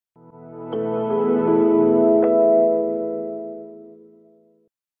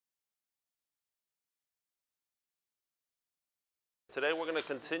Today we're going to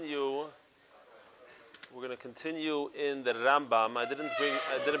continue. We're going to continue in the Rambam. I didn't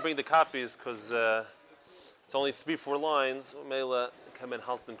bring the copies because it's only 3-4 lines. Mela come and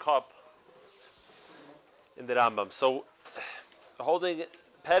halt and cup in the Rambam. So holding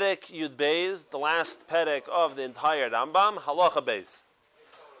Perek Yud Beis, the last Perek of the entire Rambam, Halacha Beis.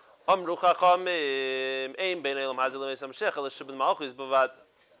 Amru Chachamim Ein Ben Elam Hazil Meis HaMashiach El Shibin Malchus Bavad.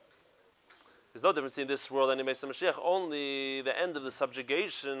 There's no difference in this world and in Meis HaMashiach, only the end of the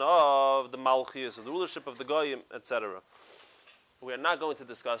subjugation of the Malchus, of the rulership of the Goyim, etc. We are not going to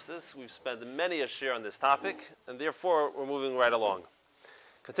discuss this. We've spent many a share on this topic, and therefore we're moving right along.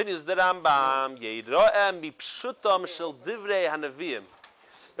 Continues the Rambam, Yeira'em bipshutam shel divrei hanavim.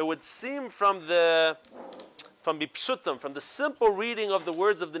 It would seem from bipshutam, from the simple reading of the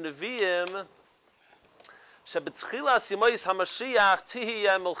words of the Nevi'im, that in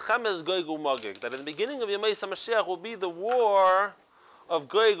the beginning of Yemais HaMashiach will be the war of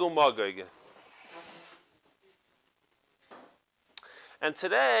Gog and Magog. And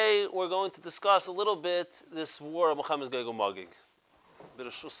today we're going to discuss a little bit this war of Gog and Magog.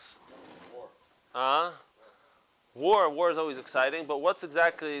 War is always exciting, but what's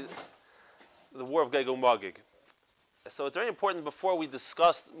exactly the war of Gog and Magog? So it's very important before we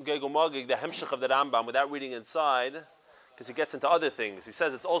discuss Magog and Magog, the Hemshech of the Rambam, without reading inside, because he gets into other things. He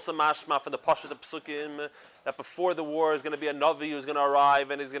says it's also mashma from the Pashat of Psukim, that before the war is going to be a Navi who's going to arrive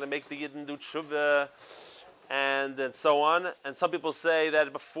and he's going to make the Yidden do tshuva, and so on. And some people say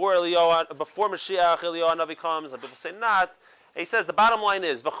that before Mashiach, Eliyahu Navi comes. Some people say not. And he says the bottom line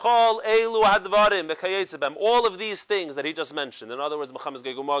is V'chol elu hadvarim v'kayetzebem. All of these things that he just mentioned. In other words, Gog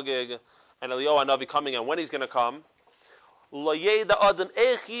and Magog and Eliyahu Navi coming and when he's going to come. No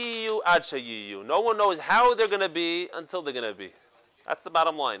one knows how they're going to be until they're going to be. That's the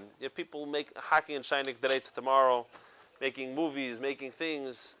bottom line. If people make hacking and shining today to tomorrow, making movies, making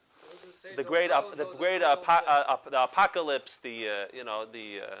things, the apocalypse,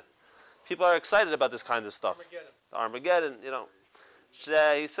 people are excited about this kind of stuff. Armageddon,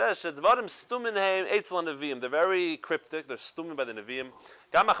 He says, they're very cryptic, they're stumin by the Nevi'im.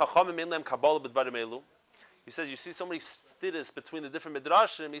 He says, you see so many stidus between the different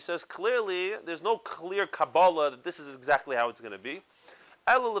midrashim. He says, clearly, there's no clear Kabbalah that this is exactly how it's going to be.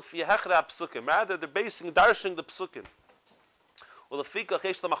 Rather, they're basing, darshing the psukim. That's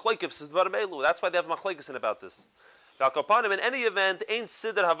why they have machlokes in about this. In any event,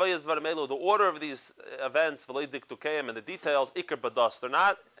 the order of these events, and the details, they're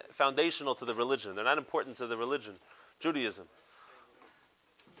not foundational to the religion. They're not important to the religion, Judaism.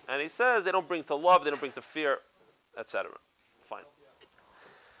 And he says they don't bring to love, they don't bring to fear, etc. Fine.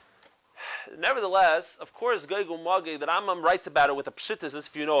 Nevertheless, of course, Gog and Magog, the Rambam writes about it with a pshittas as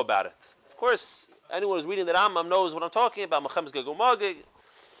if you know about it. Of course, anyone who's reading the Rambam knows what I'm talking about, Gog and Magog.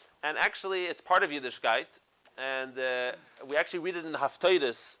 And actually, it's part of Yiddishkeit. And we actually read it in the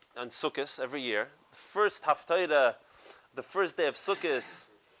Haftarahs on Sukkot every year. The first Haftarah, the first day of Sukkot,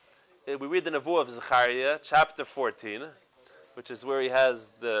 we read the Nevuah of Zechariah, chapter 14. Which is where he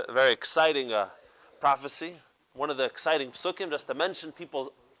has the very exciting prophecy. One of the exciting psukim, just to mention, people's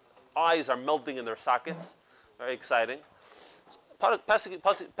eyes are melting in their sockets. Very exciting. Perek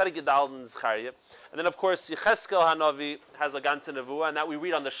Yudal and Zechariah. And then, of course, Yecheskel Hanavi has a ganze nevuah, and that we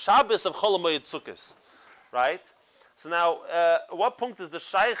read on the Shabbos of Chol HaMoed Sukkos. Right? So now, what point is the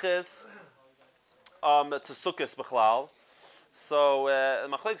Shayches to Sukkos B'chlal? So,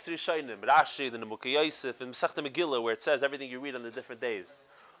 Machlokes Rishonim, Rashi, the Nemukah Yosef, and Masechta Megillah, where it says everything you read on the different days.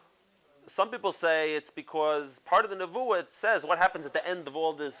 Some people say it's because part of the Nevuah, it says what happens at the end of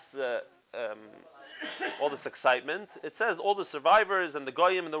all this excitement. It says all the survivors and the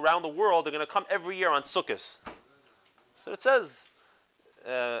Goyim and around the world are going to come every year on Sukkot. So it says,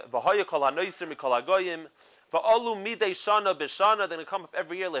 V'hoya kol hanoyser mikol hagoyim, v'olu midei shana b'shana, they're going to come up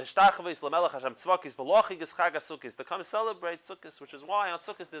every year, lehishtachvis, l'melech Hashem tzvakis, v'lochigis chag ha-Sukkos, to come celebrate Sukkot, which is why on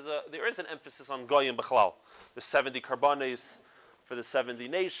Sukkot there is an emphasis on Goyim b'chlal. The 70 karbanis for the 70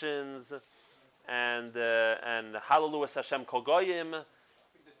 nations, and Hallelujah Hashem kol Goyim,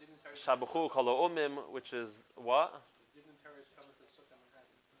 Shabuchu kol ha'umim, which is what?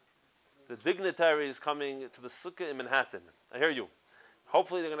 The dignitaries coming to the Sukkah in Manhattan. I hear you.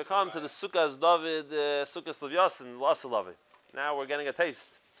 Hopefully they're going to come to the Sukkah's David, Sukkah's Levyasin, Lasalavi. Now we're getting a taste.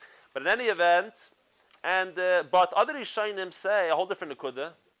 But in any event, but other Rishonim say a whole different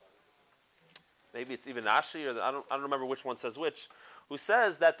Nekuda. Maybe it's even Ashi, or I don't remember which one says which, who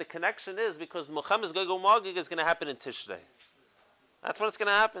says that the connection is because Gog and Magog is going to happen in Tishrei. That's when it's going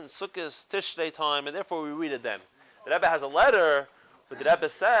to happen, Sukkah's Tishrei time, and therefore we read it then. The Rebbe has a letter, but the Rebbe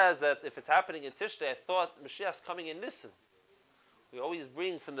says that if it's happening in Tishrei, I thought Mashiach's coming in Nisan. We always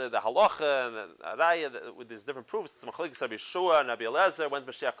bring from the halacha and the araya with these different proofs. It's Machlekes Rabbi Yeshua and Rabbi Eliezer. When's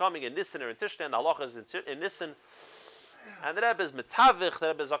Moshiach coming? In Nisan or in Tishrei? And the halacha is in Nisan. And the Rebbe is metavich. The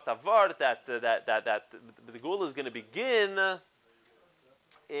Rebbe is octavar that the Gula is going to begin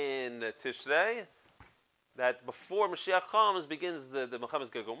in Tishrei. That before Moshiach comes begins the Melchamas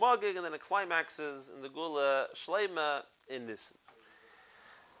Magog Magog, and then it climaxes in the Gula Shleima in Nisan.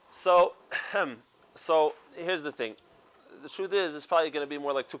 So here's the thing. The truth is, it's probably going to be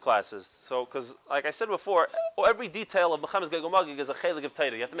more like two classes. So, because like I said before, every detail of Melchamas Magog Magog is a chelik of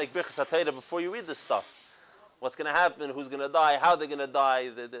Torah. You have to make birchas HaTorah before you read this stuff. What's going to happen? Who's going to die? How they're going to die?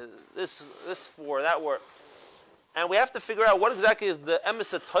 This war, that war, and we have to figure out what exactly is the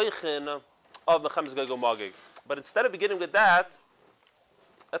emes toichin of Melchamas Magog Magog. But instead of beginning with that,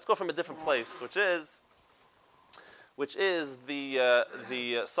 let's go from a different place, which is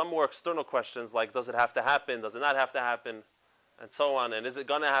the some more external questions like, does it have to happen? Does it not have to happen? And so on. And is it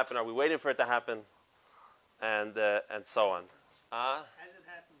going to happen? Are we waiting for it to happen? And so on. Has it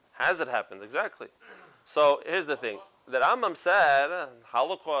happened? Has it happened? Exactly. So here's the thing. The Rambam said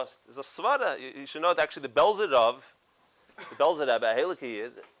Holocaust is a svara. You should know that actually the Belzerab,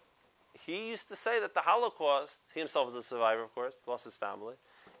 Ahelikiyid, he used to say that the Holocaust, he himself was a survivor, of course, lost his family.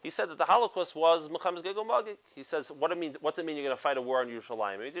 He said that the Holocaust was Melchamas Magog Magog. He says, what's it mean you're going to fight a war on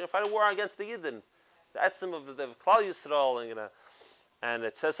Yerushalayim? It means you're going to fight a war against the Yidden, the Etzim of the Klal Yisrael, and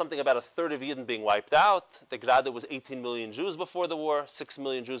it says something about a third of Yidden being wiped out. The Grada was 18 million Jews before the war. 6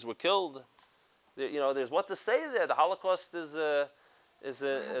 million Jews were killed. There's what to say there. The Holocaust is a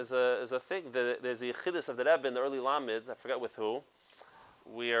thing. There's a Yechidus of the Rebbe in the early Lamids. I forget with who.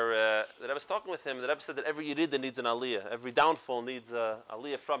 The Rebbe was talking with him. The Rebbe said that every Yerida needs an Aliyah. Every downfall needs a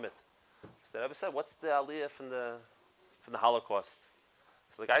Aliyah from it. So the Rebbe said, "What's the Aliyah from the Holocaust?"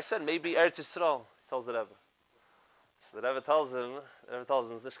 So the guy said, "Maybe Eretz Yisrael." He tells the Rebbe. So the Rebbe tells him,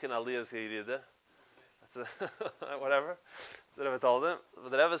 "Nishkin Aliyah is Yerida." Whatever. The Rebbe told him. But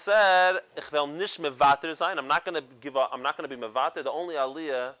the Rebbe said, "Ich will nicht mevater sein. I'm not going to give up. I'm not going to be mevater. The only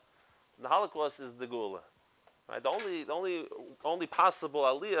Aliyah in the Holocaust is the Gula." Right? The only possible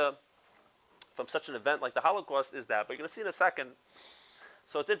aliyah from such an event like the Holocaust is that. But you're going to see in a second.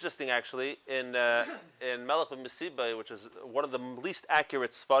 So it's interesting actually in Melech Mesiba, which is one of the least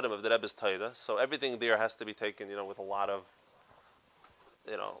accurate sfarim of the Rebbe's Torah. So everything there has to be taken, with a lot of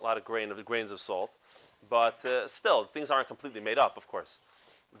grains of salt. But still, things aren't completely made up, of course.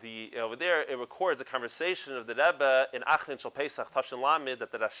 Over there, it records a conversation of the Rebbe in Achrin Shal Pesach Tashin Lamid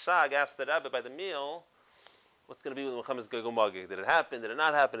that the Rashag asked the Rebbe by the meal, what's going to be with Melchamas Magog Magog? Did it happen? Did it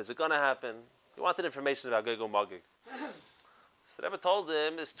not happen? Is it going to happen? He wanted information about Magog Magog. So the Rebbe told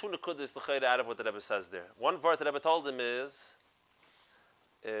him, there's two nekudas l'chayda out of what the Rebbe says there. One part the Rebbe told him is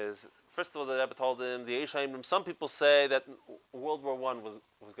first of all, the Rebbe told him, the Eishayim, some people say that World War I was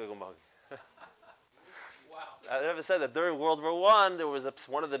Magog Magog. Wow. The Rebbe said that during World War I, there was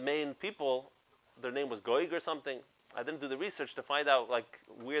one of the main people, their name was Goig or something. I didn't do the research to find out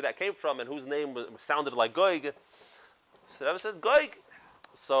where that came from and whose name sounded like Goig. So the Rebbe says Goig.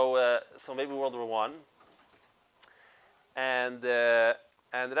 So maybe World War I. And the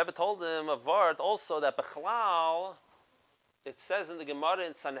Rebbe told him a word also that Bechlal, it says in the Gemara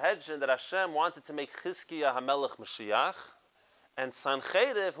in Sanhedrin that Hashem wanted to make Chizkiah HaMelech Moshiach and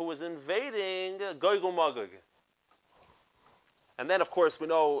Sancheriv, who was invading Gog and Magog. And then, of course, we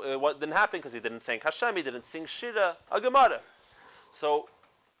know what didn't happen because he didn't thank Hashem, he didn't sing Shira, a Gemara. So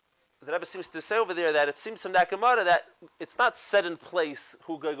the Rebbe seems to say over there that it seems from that Gemara that it's not set in place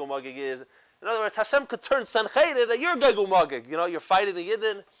who Gog and Magog is. In other words, Hashem could turn Sancheriv that you're Gog and Magog. You're fighting the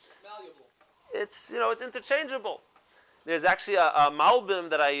Yidden. Malleable. It's interchangeable. There's actually a Malbim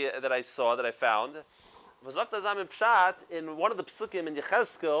that I found. In one of the Psukim in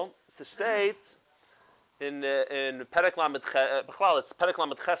Yechezkel, it states in Perek Lamed Bechlal, it's Perek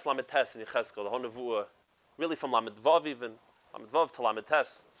Lamed Ches Lamed Tes in Yechezkel, the whole Nevuah, really from Lamed Vav even, Lamed Vav to Lamed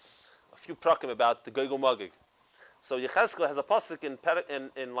Tes, a few prakim about the Gog and Magog. So Yechezkel has a pasuk in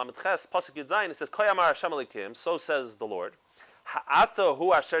Lamed Ches, pasuk Yud Zayin, it says, Ko Yamar Hashem Elikim, so says the Lord. Ha'ata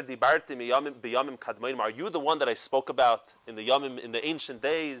hu asher dibarti b'yamim kadmonim. Are you the one that I spoke about in the yamim, in the ancient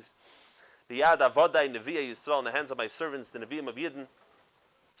days? B'yad avodai nevi'ah Yisrael, in the hands of my servants, the nevi'im of Yidden.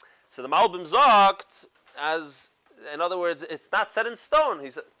 So the Malbim zogt, as in other words, it's not set in stone.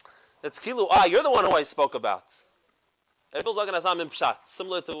 He said, it's kilu. You're the one who I spoke about.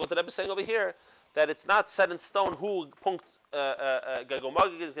 Similar to what the Rebbe is saying over here, that it's not set in stone who punkt Gog and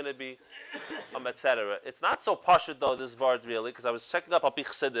Magog is going to be, etc. It's not so pashut though, this word really, because I was checking up Alpi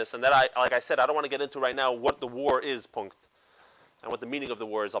Chassidus, and then like I said, I don't want to get into right now what the war is, punkt, and what the meaning of the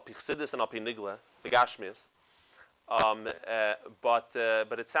war is, Alpi Chassidus and Alpi Nigla, the Gashmias. But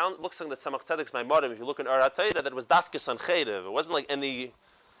it looks like that Tzemach Tzedek's Maimorim, if you look in Or HaTorah, that it was Dafkes on Cherev. It wasn't like any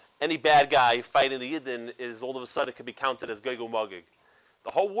bad guy fighting the Yidden is all of a sudden could be counted as Gog and Magog.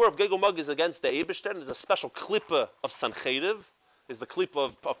 The whole war of Gog and Magog is against the Eibishter, and there's a special klippa of Sancherev. There's the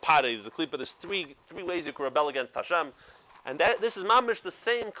klippa of Parei. There's the klippa. There's three ways you can rebel against Hashem, and this is mamish the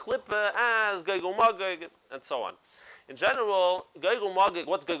same klippa as Gog and Magog, and so on. In general, Gog and Magog,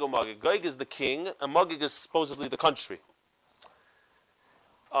 what's Gog and Magog? Gog is the king, and Magog is supposedly the country.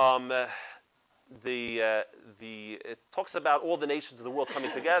 It talks about all the nations of the world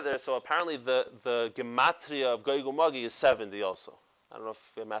coming together. So apparently the gematria of Gog and Magog is 70 also. I don't know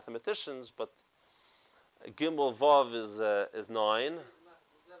if you're mathematicians, but Gimel Vav is 9,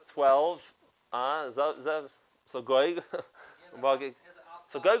 12. So Gog, Magog.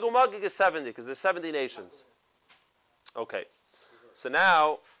 So Gog and Magog is 70 because there's 70 nations. Okay, so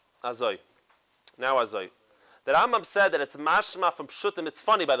now Azoi. The Rambam said that it's mashma from Pshutim. It's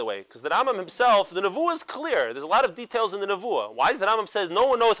funny, by the way, because the Rambam himself, the Nevuah is clear. There's a lot of details in the Nevuah. Why is the Rambam says no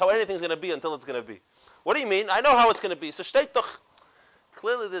one knows how anything's going to be until it's going to be? What do you mean? I know how it's going to be. So shteit doch.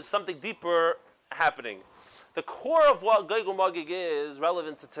 Clearly there's something deeper happening. The core of what Gog and Magog is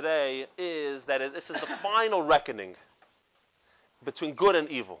relevant to today is that this is the final reckoning between good and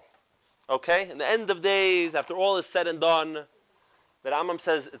evil. Okay? In the end of days, after all is said and done, the Rambam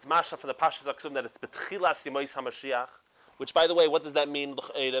says it's masha from the Pashtus Aksum that it's betchilas Yemois HaMashiach, which, by the way, what does that mean?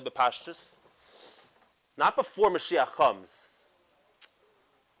 Not before Mashiach comes.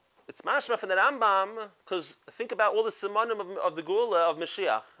 It's mashma from the Rambam because think about all the simonim of the Geula of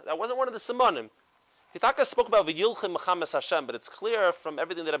Mashiach. That wasn't one of the simonim. Hitaka spoke about v'yilchem mechames Hashem, but it's clear from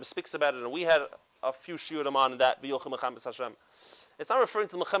everything that Rebbe speaks about it, and we had a few shiurim on that v'yilchem mechames Hashem. It's not referring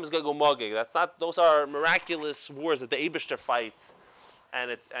to Mechames Gog and Magog. That's not. Those are miraculous wars that the Eibishter fights,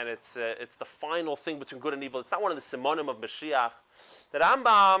 and it's the final thing between good and evil. It's not one of the simonim of Mashiach. The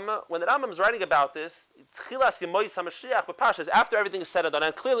Rambam, when the Rambam is writing about this, it's chilas Yemois HaMashiach, but Pashas after everything is said and done.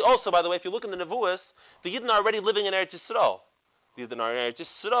 And clearly, also by the way, if you look in the Nevuahs, the Yidden are already living in Eretz Yisrael. The Yidden are in Eretz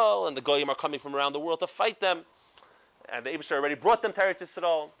Yisrael, and the Goyim are coming from around the world to fight them, and the Eibishter already brought them to Eretz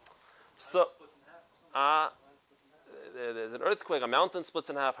Yisrael. So. There's an earthquake, a mountain splits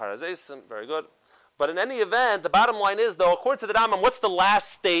in half, Harazeisim, very good. But in any event, the bottom line is, though, according to the Rambam, what's the last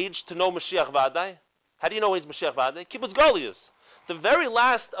stage to know Mashiach Vadai? How do you know he's Mashiach Vadai? Kibbutz Golius. The very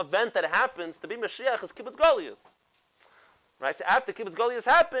last event that happens to be Mashiach is Kibbutz Golius. Right? So after Kibbutz Golius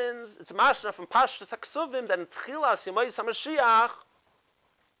happens, it's Mashna from Pashtus HaKsuvim that in Tchilas Yemois HaMashiach,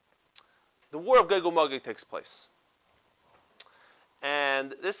 the war of Gog and Magog takes place.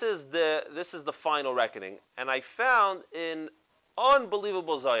 And this is the final reckoning. And I found in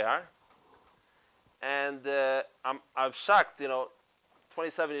unbelievable Zohar, and I'm shocked,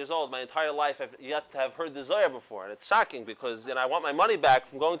 27 years old, my entire life I've yet to have heard the Zohar before. And it's shocking because I want my money back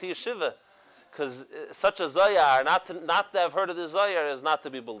from going to yeshiva. Because such a Zohar, not to have heard of the Zohar is not to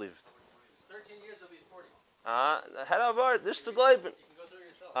be believed. 13 years will be 40. This is to Gleiben. You can go through it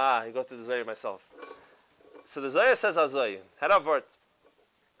yourself. You go through the Zohar myself. So the Zohar says Azoy. Heravort.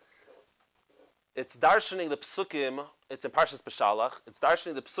 It's darshaning the psukim. It's in Parshas Beshalach. It's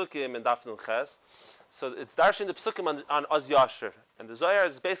darshaning the psukim in Daf Nun Ches. So it's darshaning the psukim on Az Yasher. And the Zohar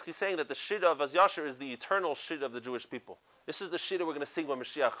is basically saying that the shida of Az Yasher is the eternal shida of the Jewish people. This is the shida we're going to sing when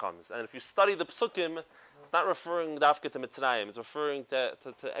Mashiach comes. And if you study the psukim, it's not referring dafka to Mitzrayim. It's referring to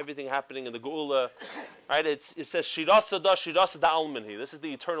everything happening in the Geula. Right? It says shidasa da alminhi. This is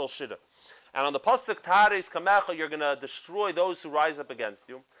the eternal shida. And on the pasuk Tares Kamecha, you're going to destroy those who rise up against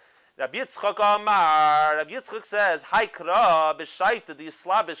you. Rabbi Yitzchak Amar. Rabbi Yitzchak says, Haikra b'shaita the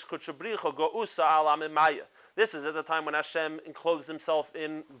Yislabish kutshabricha go'usa al amimaya. This is at the time when Hashem encloses himself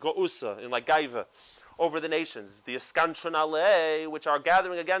in go'usa, in like gaiva, over the nations. The Iskantron alei, which are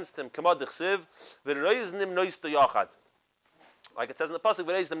gathering against him. Kamad d'chsiv v'reiznim noistu yachad. Like it says in the pasuk,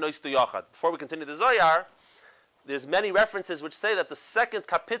 v'reiznim noistu yachad. Before we continue the Zohar, there's many references which say that the second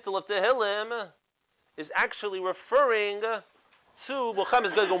kapitel of Tehillim is actually referring to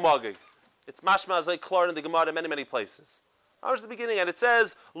Mulchemes Gog and Magog. It's mashma azay klar in the Gemara in many, many places. That was the beginning, and it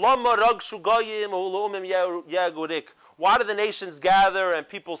says, Lama ragshu goyim u'lu'umim yagurik. Why do the nations gather and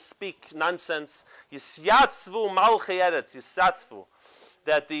people speak nonsense? Yisyatzvu malchei eretz, yisyatzvu.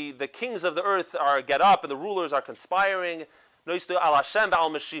 That the kings of the earth get up and the rulers are conspiring. Noistu al Hashem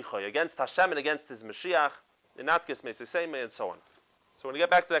ba'al Mashiach, against Hashem and against his Mashiach. And so on. So when we get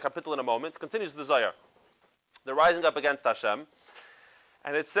back to that kapitel in a moment, continues the Zohar. They're rising up against Hashem.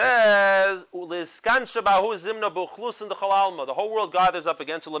 And it says, the whole world gathers up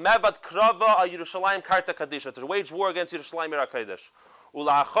against to wage war against Yerushalayim Ira Kodesh.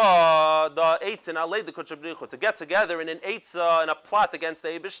 Ulacha the eitzin alei the kutshabrichu, to get together in an eitzah, in a plot against the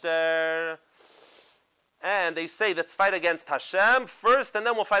Eibishter. And they say, let's fight against Hashem first, and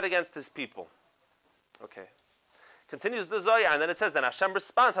then we'll fight against His people. Okay. Continues the Zohar, and then it says, then Hashem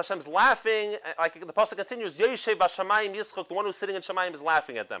responds. Hashem's laughing, like the pasuk continues, Yoshev Hashemayim Yischok, the one who's sitting in Shemayim is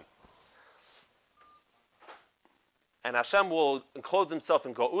laughing at them. And Hashem will enclose Himself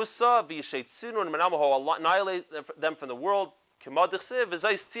in Go'usa, V'yisheitzinu, and Menamaho will annihilate them from the world, K'modichsiv,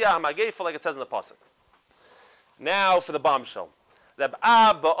 V'zayis Tziyah HaMagefa, like it says in the pasuk. Now for the bombshell. Rab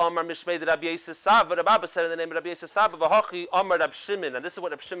Abba Amar Mishmei Rabbi Yosef Saba. Rab Abba said in the name of Rabbi Yosef Saba, V'hachi Amar Rab Shimon, and this is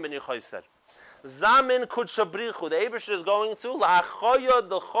what Rab Shimon Yochai said. Zamin Kudshabrichu, the Eibusher is going to La'achoya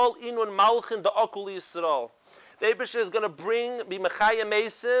D'chol Inun Malchin D'Okul Yisrael. The Eibusher is going to bring B'mechaya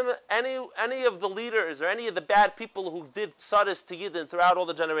Mesim any of the leaders or any of the bad people who did Tzaris to Yidden throughout all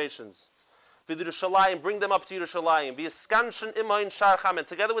the generations. V'Yerushalayim, bring them up to Yerushalayim. V'Yiskanshin Imayin Sharcham, and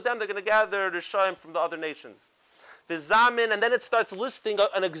together with them they're going to gather Rishoyim from the other nations. V'Zamin, and then it starts listing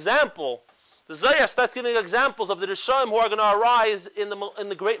an example. The Zohar starts giving examples of the Rishoyim who are going to arise in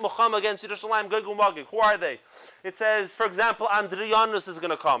the great Muhammad against Yerushalayim, Magog and Magog. Who are they? It says, for example, Andriyanus is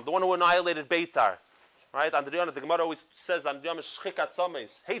going to come, the one who annihilated Beitar. Right? Andriyanus, the Gemara always says, Andriyanus Shchikat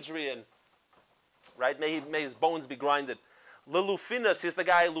Somes, Hadrian. Right? May his bones be grinded. Lufinus, he's the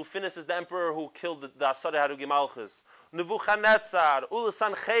guy, Lufinus is the emperor who killed the Asari Harugi Malchus. Nebuchadnezzar,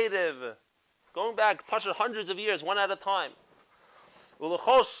 Ulasan Cherev. Going back, hundreds of years, one at a time. And all the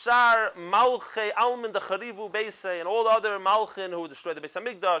other Malchin who destroyed the Beis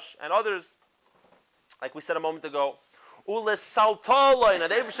Hamikdash, and others, like we said a moment ago. And the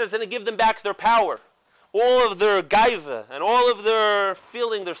Eibusher is going to give them back their power. All of their gaiva, and all of their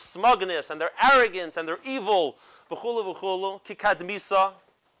feeling, their smugness, and their arrogance, and their evil. Kikadmisa.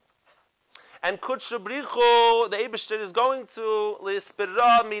 And Kudshabrichu, the Eibusher is going to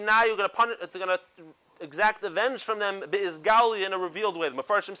Lispira Minayu, going to exact revenge from them Be'izgali in a revealed way. The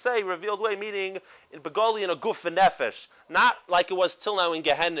Mefarshim say revealed way, meaning in Begali in a guf and nefesh, not like it was till now in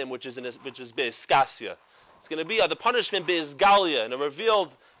Gehennim, which is Be'izkasia. It's going to be the punishment Be'izgalia in a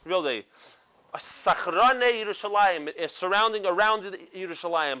revealed way. A Sachrane Yerushalayim, surrounding around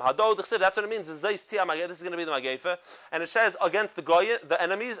Yerushalayim. Hado d'chsev, that's what it means. This is going to be the Magefa, and it says against the Goy, the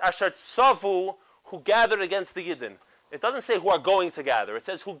enemies, Asher Tzavu, who gathered against the Yidden. It doesn't say who are going to gather. It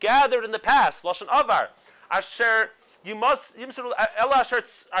says who gathered in the past. Lashon Avar. Asher Ela Asher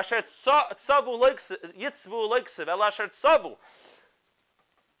Tzavu Yitzvu Leiksiv. Ela Asher Tzavu.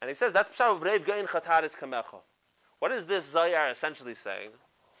 And he says that's Pshat of Reiv Gein Chataris Kamecha. What is this Zohar essentially saying?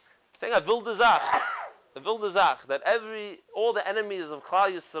 It's saying a Vildazach. The Vildazach, that all the enemies of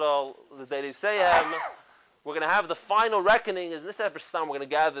Klal Yisrael, they say we're going to have the final reckoning. Is in this episode we're going to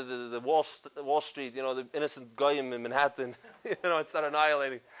gather the Wall Street, the innocent goyim in Manhattan. It's not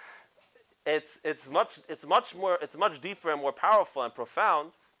annihilating. It's much deeper and more powerful and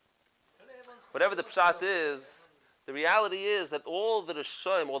profound. Whatever the pshat is, the reality is that all the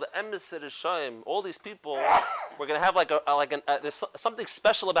Rishoyim, all the emissary Rishoyim, all these people, we're going to have there's something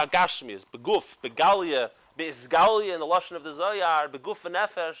special about Gashmias, Beguf, Begalia, Be'izgalia in the lashon of the Zohar, Beguf and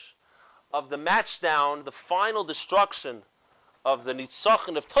Nefesh, of the match down, the final destruction of the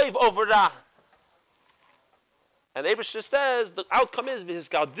Nitzachon of Toiv over Ra. And the Eibusher says the outcome is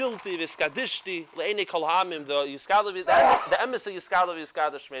V'hiskadilti, V'hiskadishti, Le'enei Kol Hamim, the emissary Yiskadav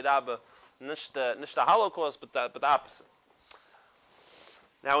Yiskadav Shmei Rabba, not the Holocaust, but the opposite.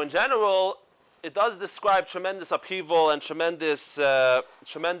 Now, in general, it does describe tremendous upheaval and tremendous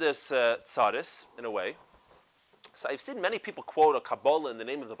tzaris, in a way. So I've seen many people quote a Kabbalah in the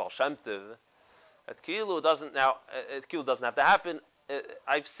name of the Baal Shem Tov. At Kilu doesn't have to happen.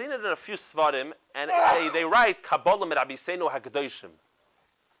 I've seen it in a few Svarim, and they write Kabbalah mit Abisenu HaKadoshim.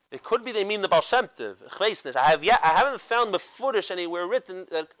 It could be they mean the Baal Shem Tov. I haven't found Mefurish anywhere written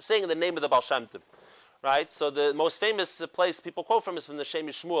saying in the name of the Baal Shem Tov. Right? So the most famous place people quote from is from the Shem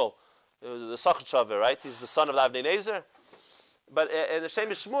Yishmuel. It was the Sachchaver, right? He's the son of the Avnei Nezer. But in the Shem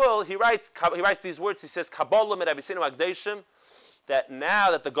Yishmuel, he writes these words. He says, Kabbalah mit Abisenu HaKadoshim, that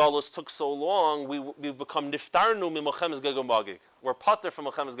now that the Galus took so long, we've become Niftarnu mi Mochemes Gog Magog. We're pater from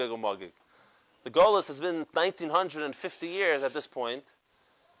Mochemes Gog Magog. The Galus has been 1950 years at this point.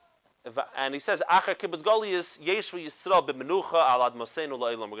 And he says, Achar Kibbutz Golius, Yeshua Yisrael b'menucha al ad Moseinu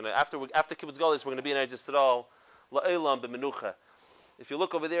la'elam. After Kibbutz Golius, we're going to be in Eretz Yisrael la'elam b'menucha. If you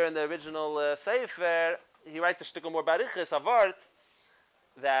look over there in the original Sefer, he writes a shtickle more barichis avart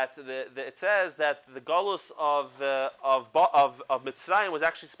that it says that the Golus of Mitzrayim was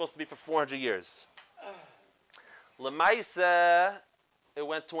actually supposed to be for 400 years. Lemaisa, it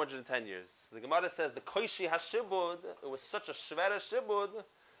went 210 years. The Gemara says the Koishi HaShibud, it was such a Shvera Shibud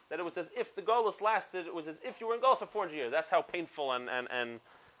that it was as if the Golus lasted, it was as if you were in Golus for 400 years. That's how painful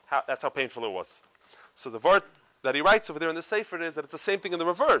that's how painful it was. So the word that he writes over there in the Sefer is that it's the same thing in the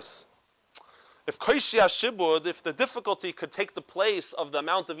reverse. If Koishi HaShibud, if the difficulty could take the place of the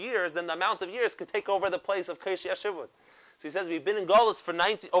amount of years, then the amount of years could take over the place of Koishi HaShibud. So he says we've been in Golus for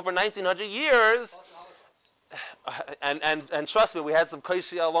over 1900 years. And trust me, we had some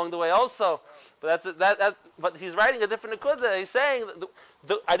koishi along the way also. But but he's writing a different nekuda. He's saying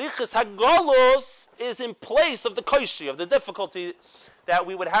the arichas hagolus is in place of the koishi, of the difficulty that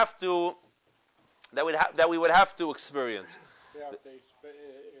we would have to experience. They have to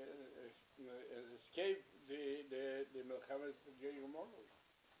escape the Melchamet Magog.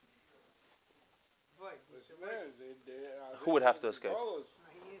 Who would have to escape?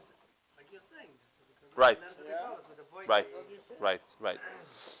 He's, like you're saying. Right. Yeah. Right.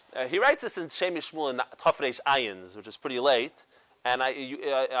 He writes this in Shem Yishmul in Tafresh Ayins, which is pretty late, and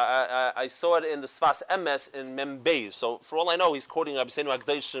I saw it in the Sfas Emes in Mem Beis. So for all I know, he's quoting Rabbi Seinu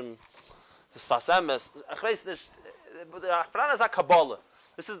Agdoshim, the Sfas Emes.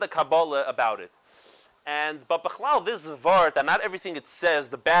 This is the Kabbalah about it. But Bechlal, this vart, and not everything it says,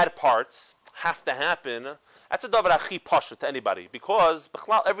 the bad parts, have to happen. That's a davar achi pasha to anybody, because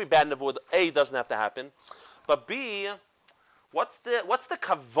Bechlal, every bad nevuah, A, doesn't have to happen, but B, what's the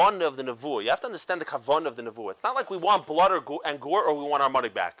kavanah of the nevuah? You have to understand the kavanah of the nevuah. It's not like we want blood and gore, or we want our money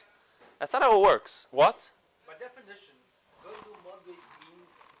back. That's not how it works. What? By definition, Magog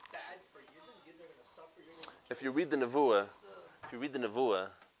means bad for you. You're going to suffer. If you read the nevuah,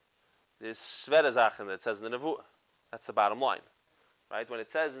 there's shvera zachen that says in the nevuah. That's the bottom line. Right? When it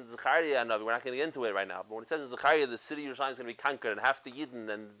says in Zechariah, no, we're not going to get into it right now, but when it says in Zechariah, the city of Yerushalayim is going to be conquered, and half the Yidden,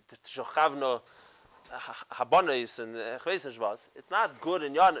 and Shochavno, Habonis, and Chveis and Shvas, it's not good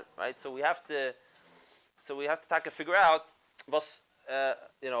in Yonim, right? So we have to take a figure out, what's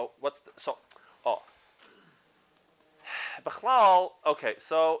Bechlal, okay,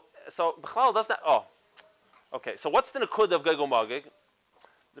 so Bechlal does not, okay, so what's the Nekud of Magog Magog?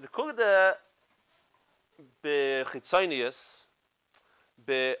 The Nekud Bechitzonius,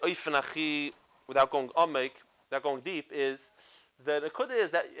 without going deep, is the nekuda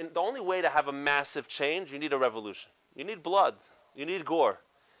is that the only way to have a massive change, you need a revolution. You need blood. You need gore.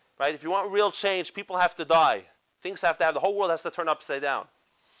 Right? If you want real change, people have to die. Things have to happen. The whole world has to turn upside down.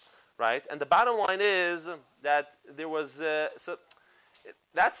 Right? And the bottom line is that there was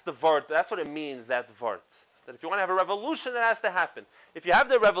that's the vart. That's what it means, that vart. That if you want to have a revolution, it has to happen. If you have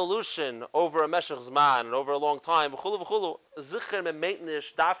the revolution over a meshach zman and over a long time, zicher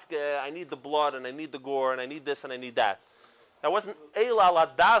memeitnish dafke, I need the blood and I need the gore and I need this and I need that. That wasn't eila la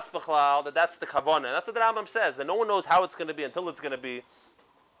das b'chlal. That's the kavanah. That's what the Rambam says. That no one knows how it's going to be until it's going to be.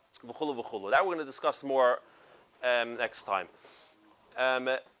 That we're going to discuss more next time.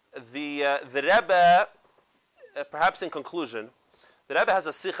 The Rebbe, perhaps in conclusion. The Rebbe has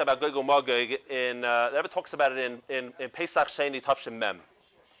a sikh about Magog Magog the Rebbe talks about it in Pesach Sheni Tavshin Mem.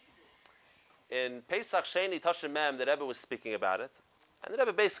 In Pesach Sheni Tavshin Mem, the Rebbe was speaking about it, and the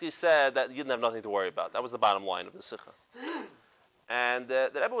Rebbe basically said that you didn't have nothing to worry about. That was the bottom line of the sikha. And the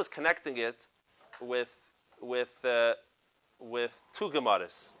Rebbe was connecting it with two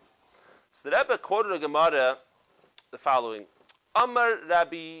Gemaras. So the Rebbe quoted a Gemara the following: Amar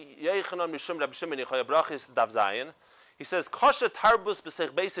Rabbi Yochanan Mishum Rabbi Shimon Yechoya Brachis Dav Zayin. He says, "Kasha tarbus b'sech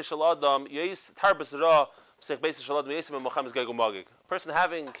beis shel adam, yes tarbus ra b'sech beis shel adam yesim mechames Magog Magog." A person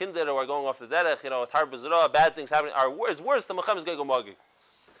having kinder or going off the derech, tarbus ra, bad things happening is worse than mechames Magog Magog. He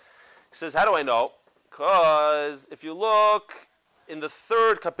says, "How do I know? Because if you look in the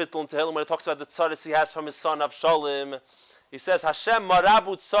third kapitel in Tehillim, when it talks about the tzaris he has from his son Avshalom, he says, Hashem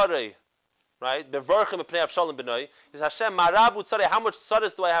marabu tzarei, right? Bevarchim b'pnei Avshalom b'noi. He says, Hashem marabu tzarei. How much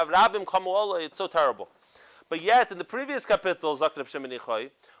tzaris do I have? Rabim kamu ola. It's so terrible." But yet, in the previous kapitel, Zakir Shimon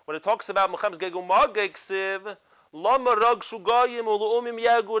Yechoy, when it talks about Mechames Magog Magog, Ksiv, Lama Rag Shugayim Ulu'umim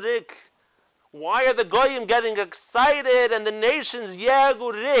Yagurik. Why are the Goyim getting excited and the nations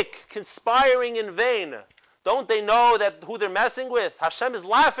Yagurik, conspiring in vain? Don't they know that who they're messing with? Hashem is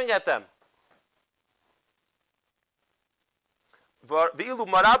laughing at them. V'ilu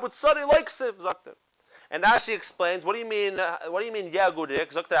Marabu Tzari like Ksiv, Zakir. And Rashi explains, what do you mean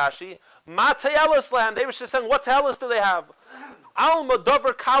Yagurik? Zakir Rashi. Matayalislam. They were just saying, what talis do they have? Alma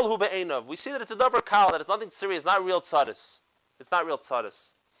davar kal hu be'enav. We see that it's a davar kal, that it's nothing serious, it's not real tzaddis. It's not real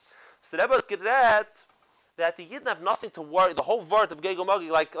tzaddis. So the Rebbe Gedret that the Yidden have nothing to worry. The whole word of Magog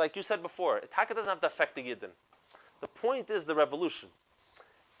Magog, like you said before, Taka doesn't have to affect the Yidden. The point is the revolution.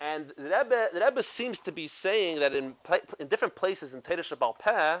 And the Rebbe seems to be saying that in different places in Torah Shebal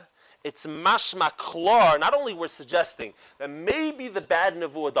Peh, it's mashma klor. Not only we're suggesting that maybe the bad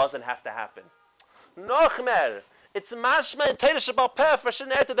nevuah doesn't have to happen. Nochmer, it's mashma in Torah Shebal Peh for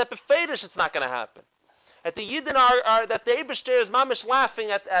Sheneta that befedish it's not going to happen. That the Yidden are that the Eibishter is mamish laughing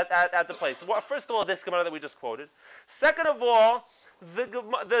at the place. Well, first of all, this Gemara that we just quoted. Second of all,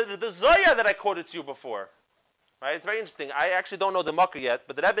 the Zoya that I quoted to you before. Right? It's very interesting. I actually don't know the Makkah yet,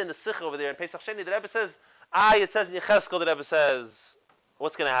 but the Rebbe in the Sikh over there in Pesach Sheni, the Rebbe says, it says in Yecheskel, the Rebbe says,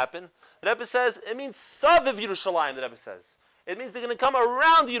 what's going to happen? The Rebbe says, it means Saviv Yerushalayim, the Rebbe says. It means they're going to come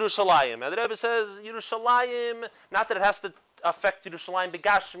around Yerushalayim. And the Rebbe says, Yerushalayim, not that it has to affect Yerushalayim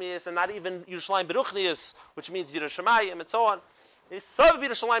Begashmias, and not even Yerushalayim Beruchnias, which means Yerushalayim, and so on. It's Saviv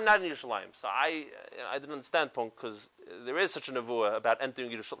Yerushalayim, not in Yerushalayim. So I didn't understand, Punk, because there is such a nevuah about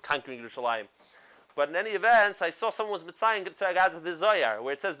entering Yerushalayim, conquering Yerushalayim. But in any event, I saw someone was mitzaying to the Zoyar,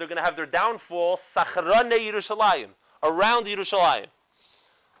 where it says they're going to have their downfall Sacharane Yerushalayim, around Yerushalayim.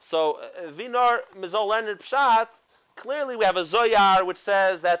 So Vinar Mizol Leonard Pshat, clearly we have a Zoyar which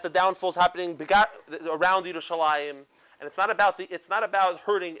says that the downfall is happening around Yerushalayim, and it's not about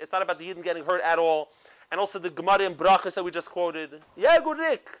hurting, it's not about the Yidden getting hurt at all. And also the Gemara in Brachas that we just quoted,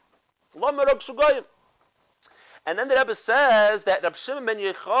 Yegurik, Lama Rog Shugoyim. And then the Rebbe says that Reb Shimon ben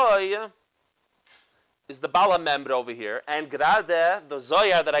Yochai is the Bala member over here, and Grade, the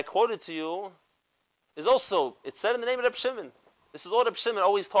Zoyar that I quoted to you, is also, it's said in the name of Reb Shimon. This is all Reb Shimon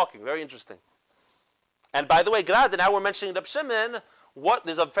always talking, very interesting. And by the way, Grade, now we're mentioning Reb Shimon,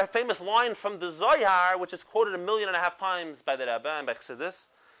 there's a famous line from the Zoyar, which is quoted 1.5 million times by the Rebbe and by Chassidus.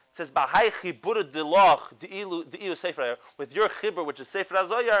 It says, "B'hai chibur diloch di'iu sefer," with your chibur, which is Sefer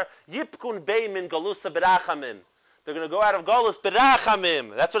HaZoyar, yipkun beimin galusa berachamim. They're going to go out of galus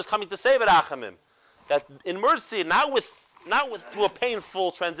berachamim. That's what it's coming to say, berachamim. That in mercy, not through a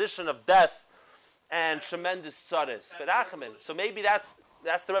painful transition of death and tremendous tzaris, berachamim. So maybe that's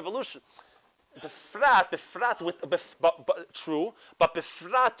the revolution. Befrat with true, but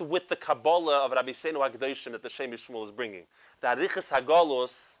befrat with the Kabbalah of Rabbi Seinu HaKadoshim that the Shem Yishmuel is bringing. The Arichas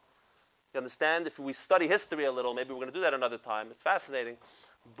HaGalos. You understand? If we study history a little, maybe we're going to do that another time. It's fascinating.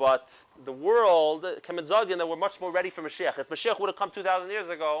 But the world, Kamidzagin, that we're much more ready for Moshiach. If Moshiach would have come 2,000 years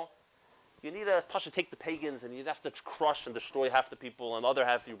ago, you need to take the pagans and you'd have to crush and destroy half the people, and the other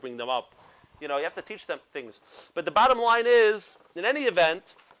half you bring them up. You have to teach them things. But the bottom line is, in any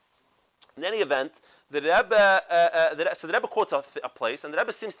event, the Rebbe quotes a place, and the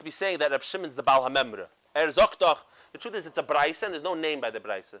Rebbe seems to be saying that Reb Shimon's the Baal HaMemra. The truth is, it's a Braisa, and there's no name by the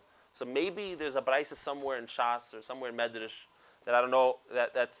Braisa. So maybe there's a Braisa somewhere in Shas or somewhere in Medrash that I don't know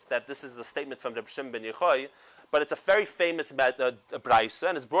that this is a statement from Reb Shimon ben Yochai, but it's a very famous Braisa,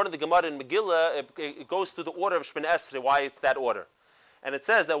 and it's brought in the Gemara in Megillah. It goes through the order of Shemini Esrei, why it's that order. And it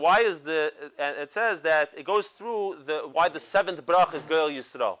says that it goes through why the seventh brach is Goyal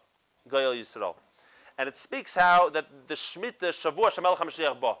Yisrael. Goyal Yisrael. And it speaks how that the Shemitah, Shavua Shemelech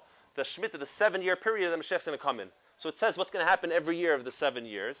HaMashiach Bo, the Shemitah, the 7-year period that Mashiach's going to come in. So it says what's going to happen every year of the 7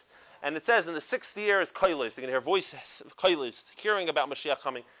 years. And it says in the 6th year is Koilis. They're going to hear voices, Koilis, hearing about Mashiach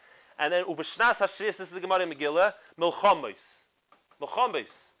coming. And then Ubeshnas HaShvius, this is the Gemara in Megillah, Milchomis.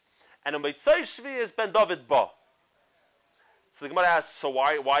 And Umetzai Shvi is Ben David Bo. So the Gemara asks, so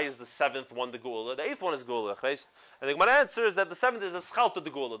why is the 7th one the Gula? The 8th one is Gula. And the Gemara answers that the 7th is a Schalta de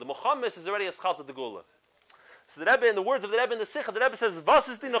Gula. The Mochamis is already a Schalta de Gula. So the Rebbe, in the words of the Rebbe in the Sikha, the Rebbe says, Vas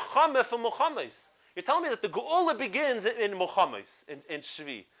is the Nechame from Mochamis. You're telling me that the Gula begins in Mochamis, in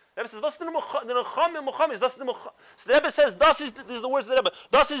Shvi. The Rebbe says, Vas is the Nechame Mochamis. So the Rebbe says, this is the words of the Rebbe.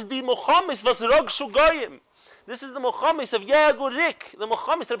 Das is the Mochamis, Vas Rog Shugayim. This is the Mochamis of Yagurik. The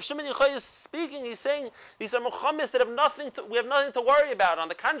Mochamis that Reb Shimon Yochai is speaking. He's saying these are Mochamis that we have nothing to worry about. On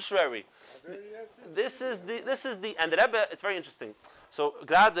the contrary, this is the and the Rebbe. It's very interesting. So,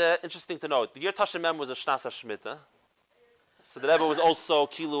 gerade interesting to note. The year Tashemem was a Shnas HaShmita. So the Rebbe was also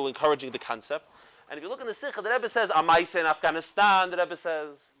Kilu encouraging the concept. And if you look in the Sikha, the Rebbe says Amaisa in Afghanistan. The Rebbe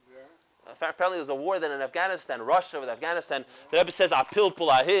says. Apparently there's a war then in Afghanistan, Russia with Afghanistan. The Rebbe says, Apil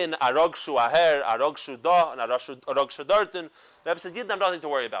pulahin, Arogshu aher, Arogshu da, and Arogshu dartin. The Rebbe says, you have nothing to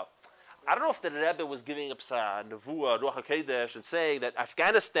worry about. I don't know if the Rebbe was giving up Nevuah, Ruach HaKodesh, and saying that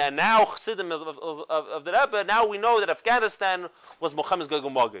Afghanistan, now Chassidim of the Rebbe, now we know that Afghanistan was Mochammed's Gog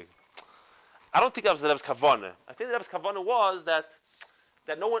and Magog. I don't think that was the Rebbe's Kavanah. I think the Rebbe's Kavanah was that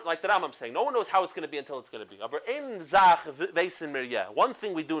no one, like the Rambam saying, no one knows how it's going to be until it's going to be. One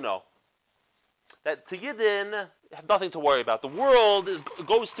thing we do know, that the Yidden have nothing to worry about. The world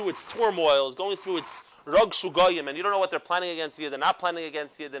goes through its turmoil, is going through its rog shugayim, and you don't know what they're planning against Yidden, not planning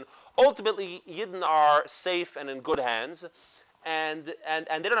against Yidden. Ultimately, Yidden are safe and in good hands. and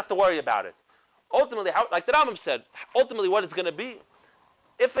they don't have to worry about it. Ultimately, like the Rambam said, ultimately what it's going to be,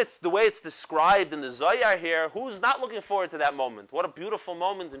 if it's the way it's described in the Zohar here, who's not looking forward to that moment? What a beautiful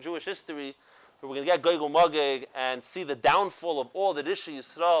moment in Jewish history, where we're going to get Magog and Magog and see the downfall of all the Rishei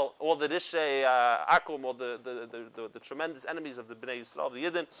Yisrael, all the Rishei Akum, all the tremendous enemies of the Bnei Yisrael, the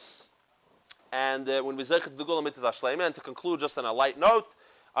Yidden. And when we zeichet the Gula Mitzvah Shleima, and to conclude just on a light note,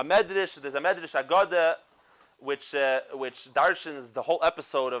 there's a Medrash Agada, which darshans the whole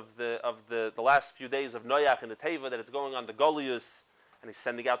episode of the last few days of Noach and the Teva, that it's going on the Golius, and he's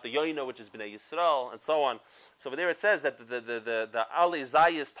sending out the Yoino, which is Bnei Yisrael, and so on. So over there it says that the Ali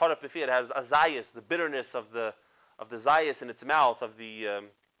Zayis Taraf Befi, it has a Zayis, the bitterness of the Zayis in its mouth, of the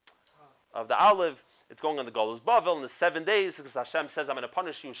olive. It's going on the Golus Bavel in the 7 days, because Hashem says, I'm going to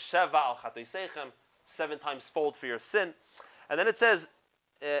punish you Sheva al Chatoiseichem, 7 times fold for your sin. And then it says,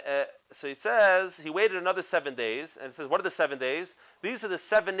 so he says, he waited another 7 days, and it says, what are the 7 days? These are the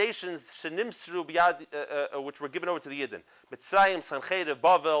 7 nations Shenimsru biyad, which were given over to the Yidden. Mitzrayim, Sancheir,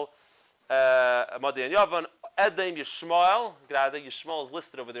 Bavel, Madian Yavan, Edom, Yishmael. Yishmael is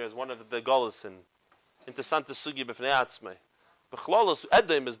listed over there as one of the Golus in Interessante Sugi B'fnei Atzmei. B'chlolos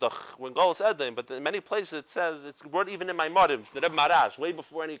Edom is when Golus Edom, but in many places it says, it's word even in my Marim, the Reb Marash, way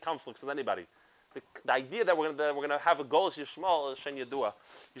before any conflicts with anybody. The idea that we're going to have a Golus Yishmael, Shen Yadua.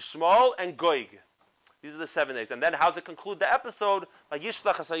 Yishmael and Goig. These are the 7 days. And then how does it conclude the episode? By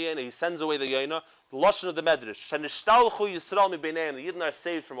Yishlach HaSayena, he sends away the Yena, the Lashon of the Medrash. Shenishtalchu Yisrael mi b'neihem, the Yidden are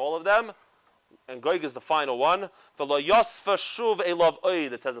saved from all of them. And Goig is the final one. The Lo Yosfa Shuv Elav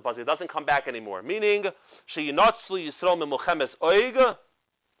Oid, it says in the passage. It doesn't come back anymore. Meaning, Sheyinatzlu Yisrael mi Mulchemes Oig,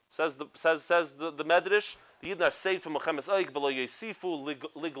 says the Medrash. The Yidden are saved from Mulchemes Oig, v'lo yosifu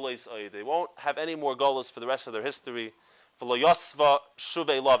liglois oig. They won't have any more golos for the rest of their history. V'lo yosva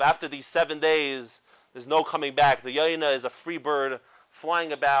shuvei love. After these 7 days, there's no coming back. The Yaina is a free bird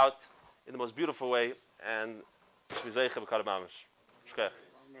flying about in the most beautiful way. And Shvizeicha b'kar mamish. Shkech.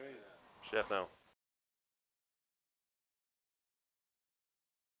 Shkech now.